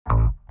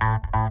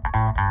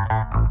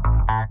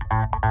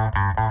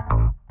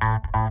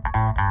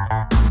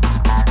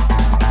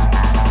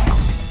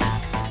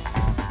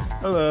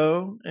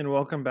Hello, and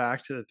welcome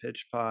back to the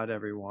Pitch Pod,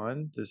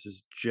 everyone. This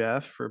is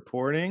Jeff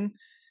reporting.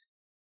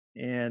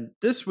 And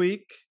this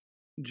week,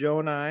 Joe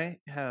and I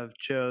have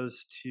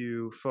chose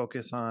to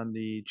focus on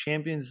the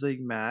Champions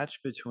League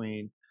match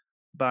between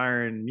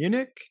Bayern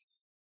Munich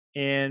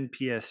and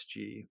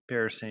P.S.G,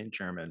 Paris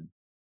Saint-Germain.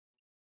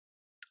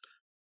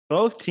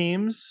 Both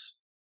teams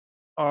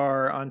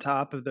are on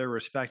top of their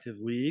respective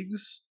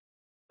leagues.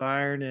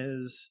 Bayern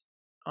is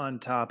on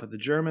top of the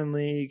German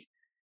league,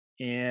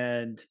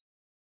 and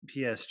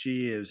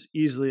PSG is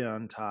easily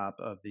on top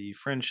of the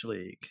French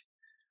league.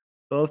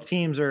 Both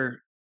teams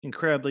are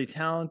incredibly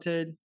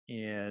talented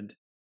and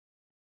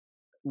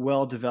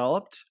well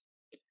developed.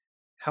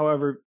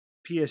 However,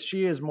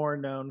 PSG is more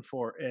known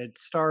for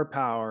its star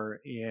power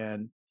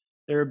and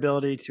their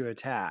ability to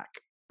attack.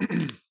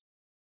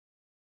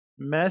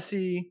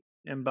 Messi,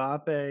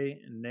 Mbappe,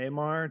 and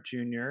Neymar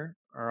Jr.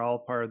 are all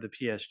part of the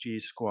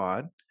PSG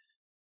squad.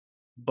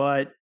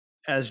 But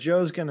as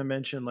Joe's going to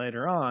mention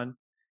later on,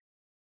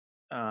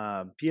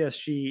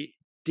 PSG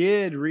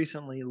did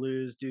recently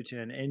lose due to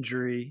an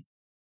injury,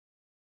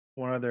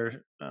 one of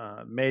their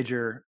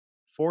major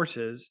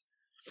forces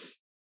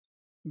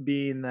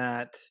being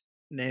that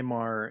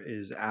Neymar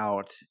is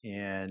out.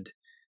 And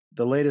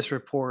the latest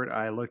report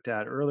I looked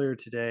at earlier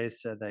today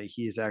said that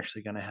he's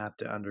actually going to have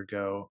to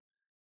undergo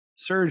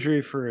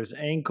surgery for his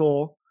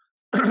ankle,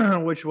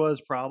 which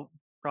was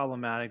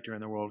problematic during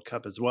the World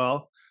Cup as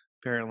well.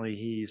 Apparently,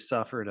 he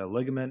suffered a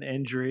ligament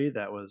injury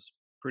that was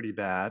pretty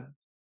bad.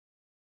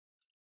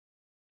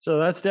 So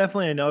that's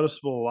definitely a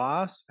noticeable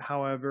loss.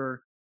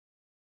 However,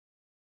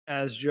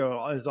 as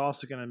Joe is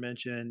also going to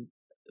mention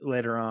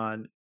later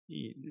on,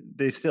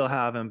 they still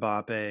have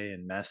Mbappe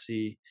and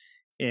Messi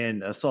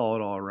and a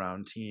solid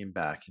all-around team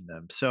backing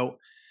them. So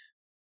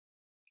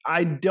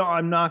I'm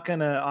not going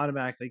to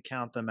automatically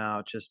count them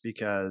out just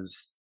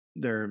because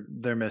they're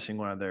missing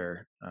one of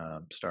their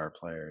star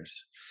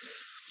players.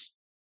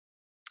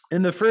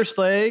 In the first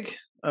leg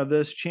of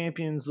this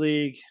Champions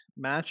League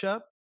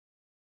matchup,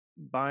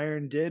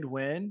 Bayern did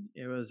win.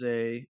 It was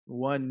a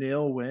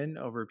 1-0 win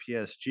over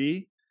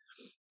PSG.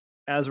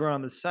 As we're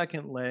on the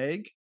second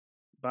leg,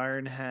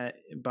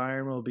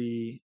 Bayern will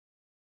be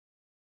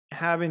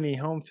having the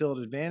home field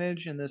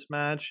advantage in this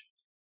match,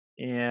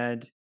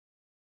 and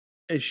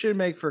it should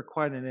make for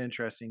quite an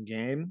interesting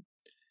game.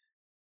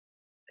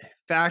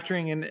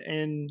 Factoring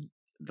in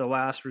the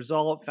last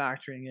result,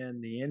 factoring in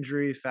the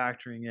injury,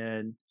 factoring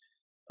in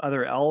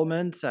other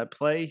elements at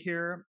play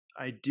here,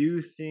 I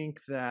do think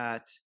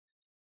that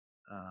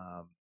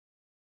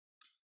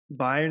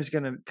Bayern's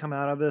going to come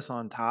out of this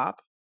on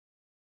top.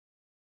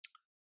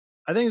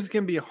 I think it's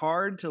going to be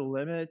hard to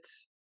limit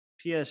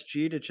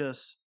PSG to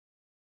just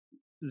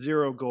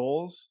 0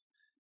 goals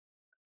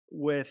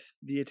with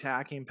the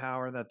attacking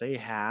power that they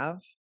have.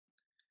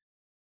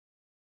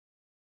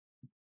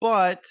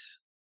 But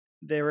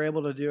they were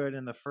able to do it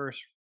in the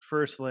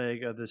first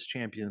leg of this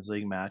Champions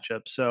League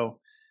matchup. So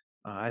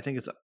I think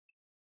it's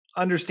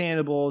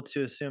understandable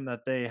to assume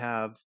that they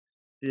have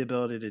the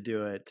ability to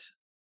do it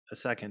a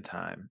second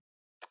time.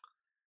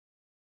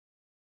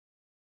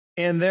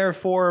 And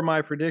therefore,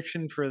 my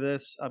prediction for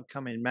this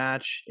upcoming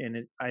match,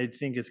 and I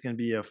think it's going to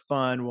be a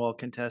fun,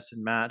 well-contested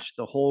match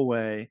the whole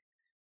way,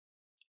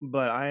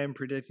 but I am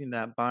predicting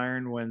that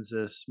Bayern wins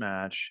this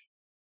match,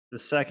 the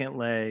second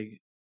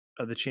leg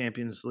of the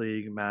Champions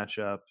League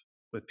matchup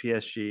with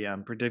PSG.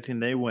 I'm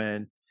predicting they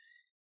win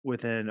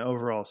with an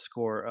overall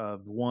score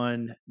of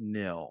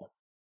 1-0.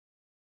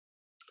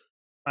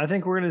 I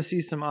think we're going to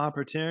see some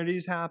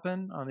opportunities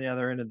happen on the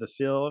other end of the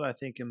field. I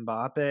think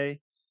Mbappe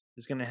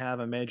is going to have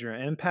a major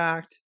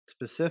impact,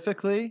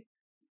 specifically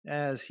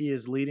as he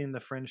is leading the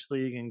French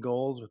league in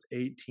goals with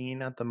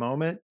 18 at the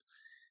moment,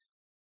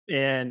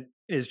 and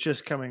is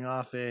just coming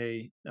off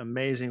a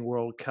amazing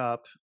World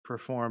Cup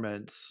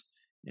performance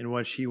in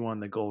which he won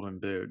the Golden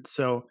Boot.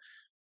 So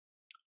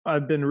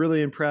I've been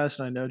really impressed,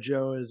 and I know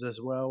Joe is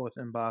as well, with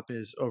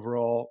Mbappe's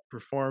overall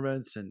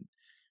performance and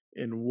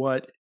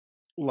what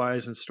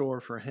lies in store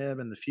for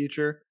him in the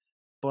future.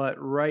 But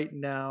right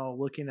now,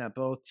 looking at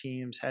both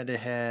teams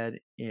head-to-head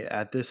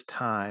at this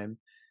time,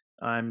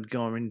 I'm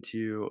going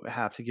to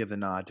have to give the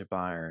nod to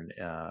Bayern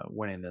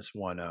winning this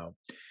 1-0.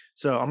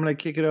 So I'm going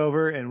to kick it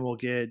over, and we'll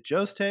get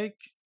Joe's take.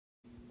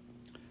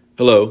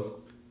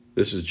 Hello,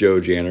 this is Joe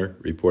Janner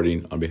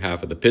reporting on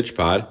behalf of the Pitch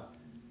Pod.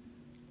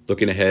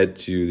 Looking ahead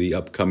to the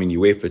upcoming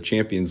UEFA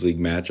Champions League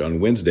match on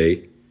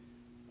Wednesday,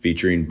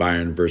 featuring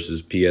Bayern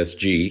versus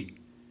PSG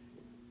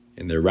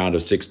in their round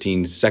of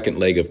 16 second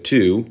leg of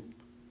 2,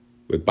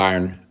 with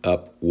Bayern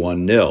up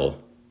 1-0.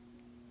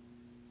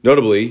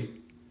 Notably,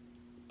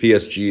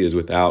 PSG is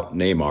without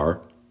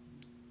Neymar,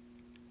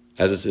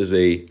 as this is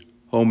a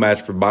home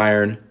match for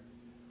Bayern.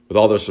 With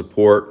all their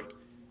support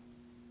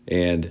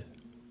and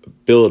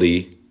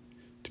ability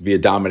to be a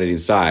dominating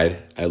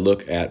side, I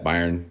look at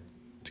Bayern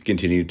to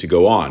continue to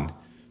go on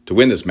to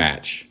win this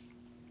match.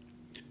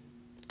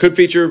 Could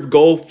feature a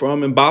goal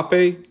from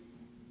Mbappe.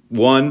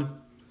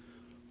 One,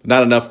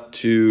 not enough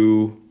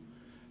to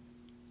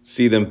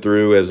see them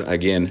through, as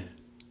again,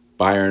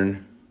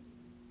 Bayern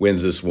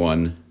wins this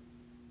one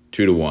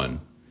 2-1.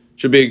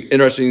 Should be an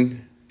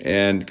interesting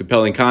and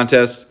compelling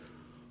contest.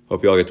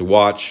 Hope you all get to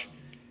watch,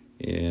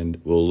 and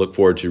we'll look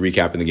forward to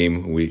recapping the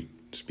game when we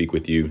speak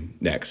with you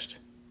next.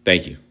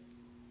 Thank you.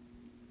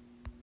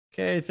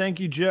 Okay,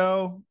 thank you,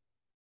 Joe.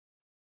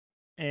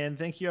 And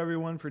thank you,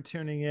 everyone, for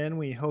tuning in.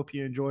 We hope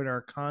you enjoyed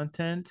our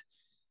content.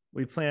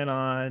 We plan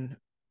on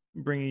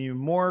bringing you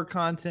more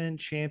content,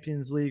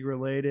 Champions League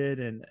related,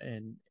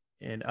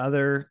 and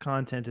other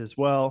content as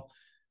well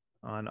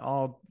on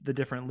all the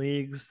different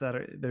leagues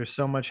there's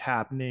so much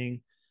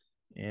happening,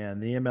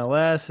 and the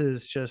MLS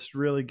is just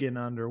really getting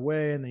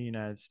underway in the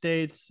United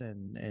States,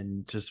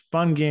 and just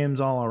fun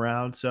games all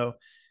around. So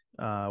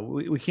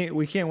we can't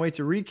wait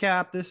to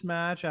recap this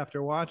match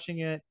after watching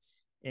it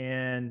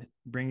and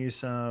bring you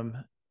some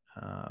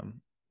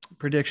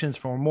predictions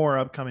for more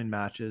upcoming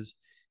matches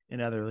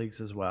in other leagues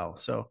as well.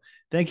 So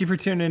thank you for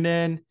tuning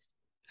in.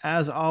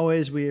 As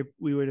always, we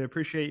would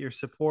appreciate your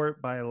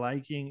support by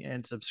liking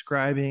and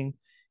subscribing.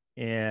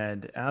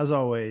 And as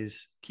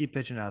always, keep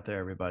pitching out there,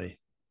 everybody.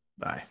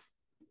 Bye.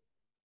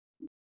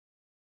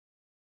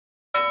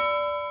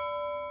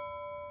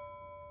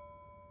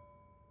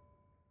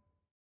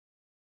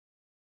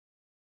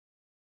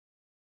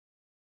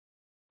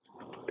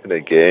 In a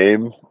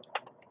game,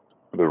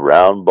 the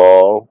round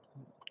ball,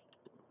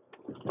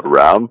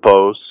 round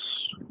posts,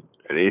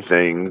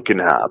 anything can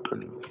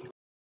happen.